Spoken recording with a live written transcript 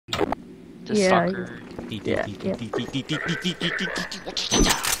The Yeah, stalker. Yeah, yeah.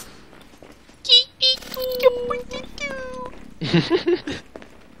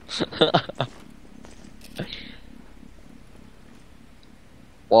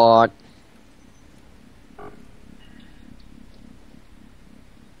 What?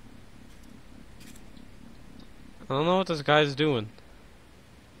 I don't know what this guy's doing.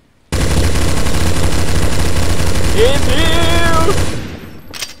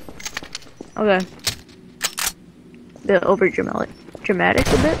 Okay. Bit over dramatic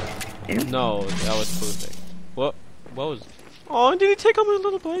a bit. You know? No, that was perfect. What was? Oh, did he take out my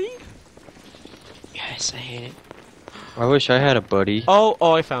little buddy? Yes, I hate it. I wish I had a buddy. Oh,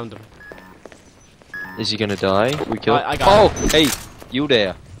 I found him. Is he gonna die? We killed. I got him. Hey, you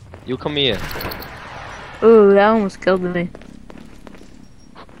there? You come here. Ooh, that almost killed me.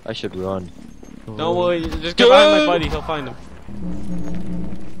 I should run. Don't worry, just get behind my buddy. He'll find him.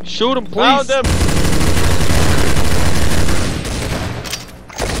 Shoot him, Found please. him.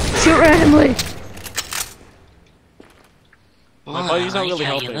 Shoot randomly. My buddy's not really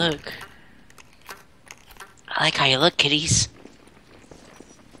how helping. You look. I like how you look, kitties.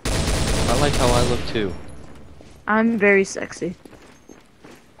 I like how I look too. I'm very sexy.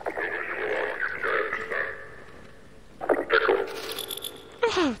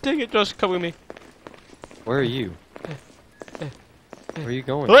 Dang it, Josh, come with me. Where are you? Where are you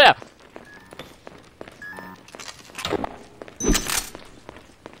going? Oh yeah.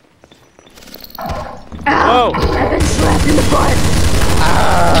 Ow! Whoa. I've been slapped in the butt.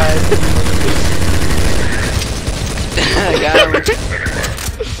 I got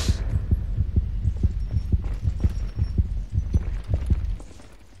him.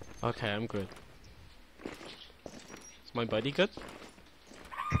 Okay, I'm good. Is my buddy good?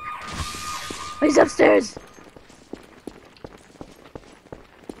 He's upstairs.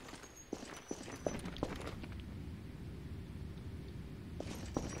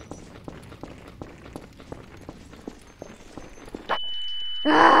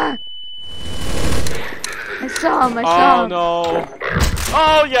 Ah! I saw him. I saw Oh him. no.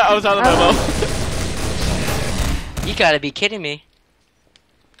 Oh yeah, I was out of ammo. You gotta be kidding me.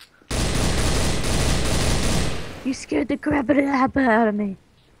 You scared the crap out of me.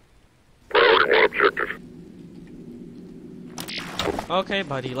 Okay,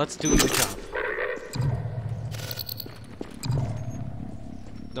 buddy, let's do your job.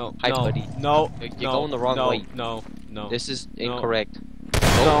 No, Hi, no, buddy. no, You're no, going the wrong no, way. No, no, This is No. incorrect.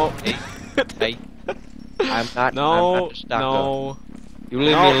 no, Hey, hey. I'm not. no, I'm not the stalker. no, You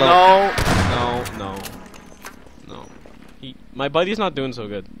leave no, me alone. no. My buddy's not doing so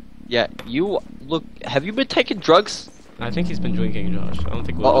good. Yeah, you look. Have you been taking drugs? I think he's been drinking, Josh. I don't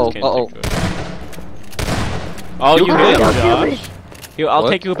think Uh-oh, Williams can uh-oh. take drugs. Oh, you You hit him, don't kill me. Josh. Here, I'll What?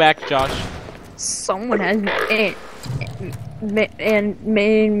 take you back, Josh. Someone has me.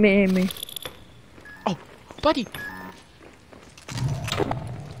 Oh, buddy.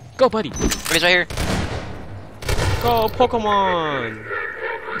 Go, buddy. He's right here. Go, Pokemon.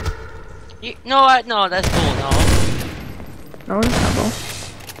 No, no, that's cool. No. No one's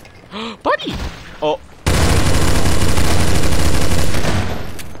trouble. Buddy. Oh.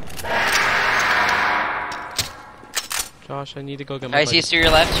 Josh, I need to go get my I see buddy. it's to your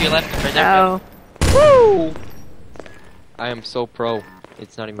left, right there. Oh. Woo! I am so pro.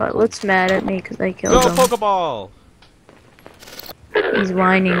 It's not even. But close. what's mad at me because I killed Go, him? Pokeball. He's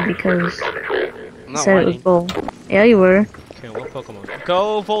whining because I'm he not said it was whining. bull. Yeah, you were. Okay, what Pokemon?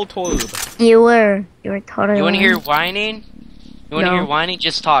 Go, Voltorb. You were. You were totally. You wanna hear lying. whining? You wanna No. hear whining?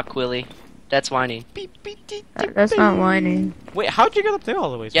 Just talk, Willie. That's whining. That's not whining. Wait, how'd you get up there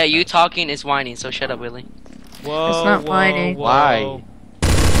all the way? so Yeah, you fast? talking is whining, so shut up, Willie. Whoa, It's not whoa, whining. whoa. Why?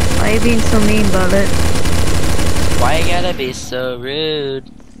 Why are you being so mean about it? Why you gotta be so rude?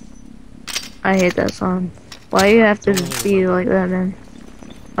 I hate that song. Why do you have to be like that, man?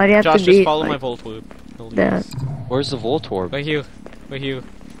 Why do you have Josh, to be just follow my like Voltorb. that? Where's the Voltorb? Right here. Right here.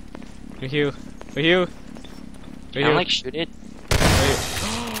 Right here. Right here. Right Can I here. like shoot it?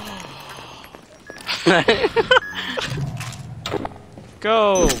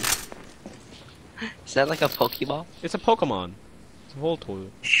 Go! Is that like a Pokeball? It's a Pokemon. It's a Voltorb.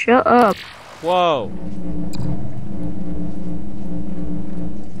 Shut up. Whoa.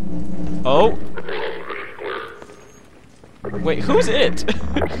 Oh. Wait, who's it?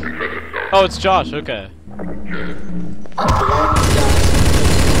 Oh, it's Josh, okay.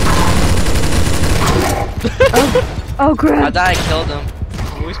 Oh I crap! thought I killed him.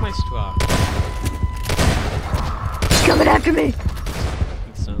 Where's my straw? He's coming after me.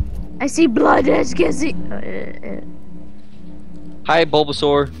 I see blood. I just can't see. Hi,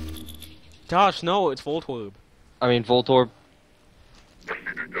 Bulbasaur. Josh, no, it's Voltorb. I mean, Voltorb. Oh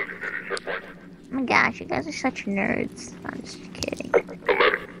my gosh, you guys are such nerds. I'm just kidding.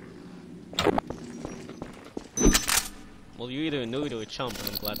 Well, you're either a nerd or a chump, and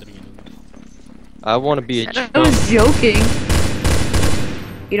I'm glad that you're a nerd. I want to be a I chump. was joking.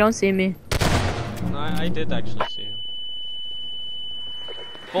 You don't see me. No, I did actually see him.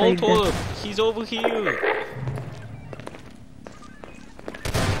 No, you Voltorb, he's over here.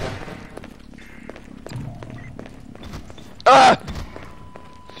 Ah!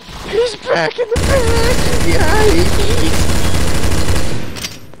 He's back in the back!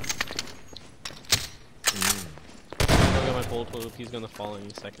 Look at my Voltorb, he's gonna fall any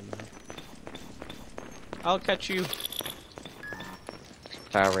second now. I'll catch you.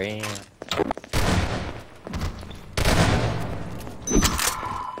 Sorry.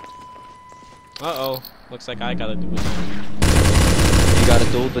 Uh-oh. Looks like I gotta do it. You gotta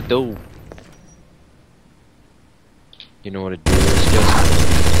do the do. You know what it is, just...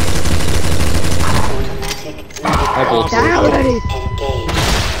 Hi, Voltorb. Die already!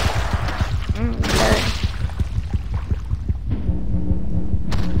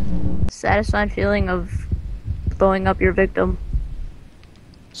 Satisfying feeling of blowing up your victim.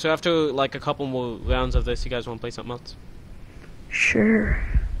 So after like a couple more rounds of this, you guys want to play something else? Sure.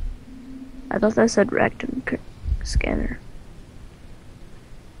 I thought that said rectum scanner.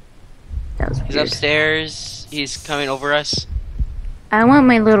 That was He's weird. upstairs. He's coming over us. I want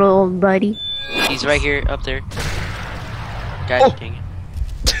my little old buddy. He's right here, up there. God Oh. dang it.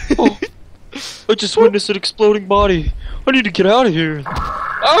 I just witnessed an exploding body. I need to get out of here.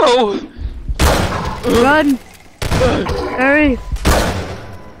 Oh! Run! Hurry!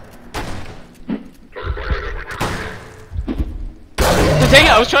 Dang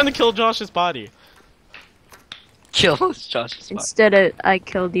it, I was trying to kill Josh's body. Kill Josh's spot. Instead, I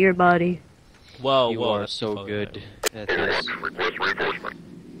killed your body. Whoa, You whoa. are that's so probably good at this.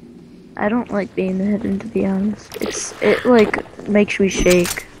 I don't like being hidden, to be honest. It like makes me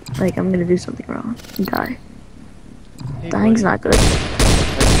shake. Like I'm gonna do something wrong and die. Dying's not good.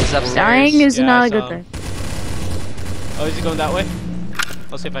 He's upstairs. Dying is Yeah, not I a good saw him. thing. Oh, is he going that way?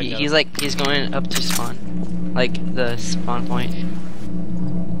 I'll see if I can get He's him. like, he's going up to spawn. Like, the spawn point.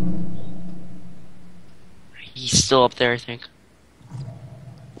 He's still up there, I think.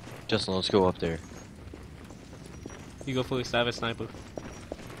 Justin, let's go up there. You go first, I have a sniper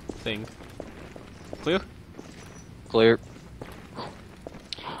thing. Clear? Clear.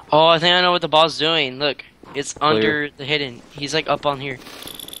 Oh, I think I know what the ball's doing. Look, it's Clear. under the hidden. He's like up on here.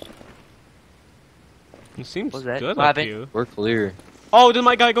 He seems What's that? good What up happened? here. We're clear. Oh, did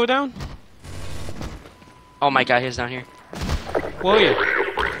my guy go down? Oh my god, he's down here. Where are you?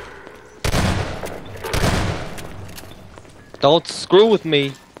 Don't screw with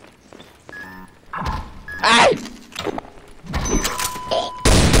me. Ah!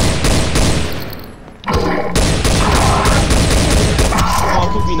 Oh,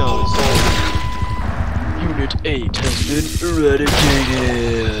 Poopy knows. Unit 8 has been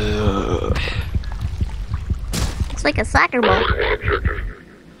eradicated. It's like a soccer ball.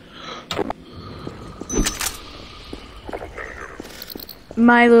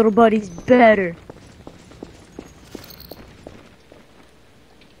 My little buddy's better.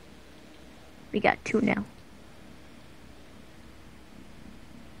 We got 2 now.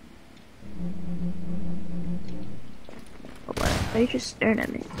 Oh, why are you just staring at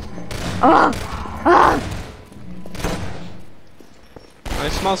me? Ah! Ah! I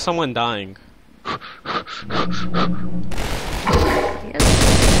smell someone dying. Yes.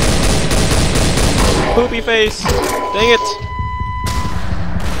 Poopy face! Dang it!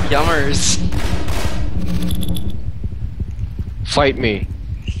 Yummers. Fight me.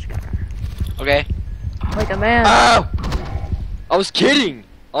 Okay. Like a man. Ow! I was kidding!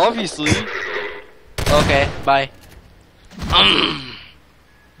 Obviously. Okay, bye.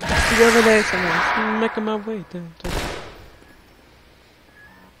 He's over there somewhere. I'm making my way down.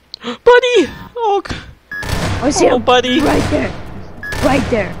 Buddy! Oh, I see oh him. buddy! Right there. Right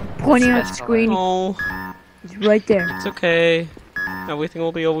there. Pointing at the That's screen. Oh, He's right there. it's okay. Everything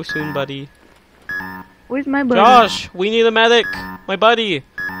will be over soon, buddy. Where's my buddy? Josh, we need a medic! My buddy!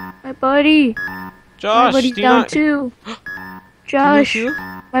 My buddy. Josh, My buddy's do you down not... too. Can Josh. you?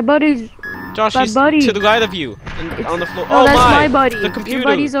 My buddy's. Josh, My he's buddy. to the right of you. And on the floor. No, Oh that's my! my buddy. The computer! Your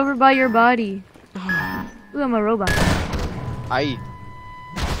buddy's over by your body. Ooh, I'm a robot. I.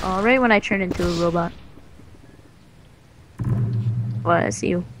 Oh, right when I turn into a robot. What? I see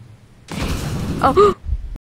you. Oh!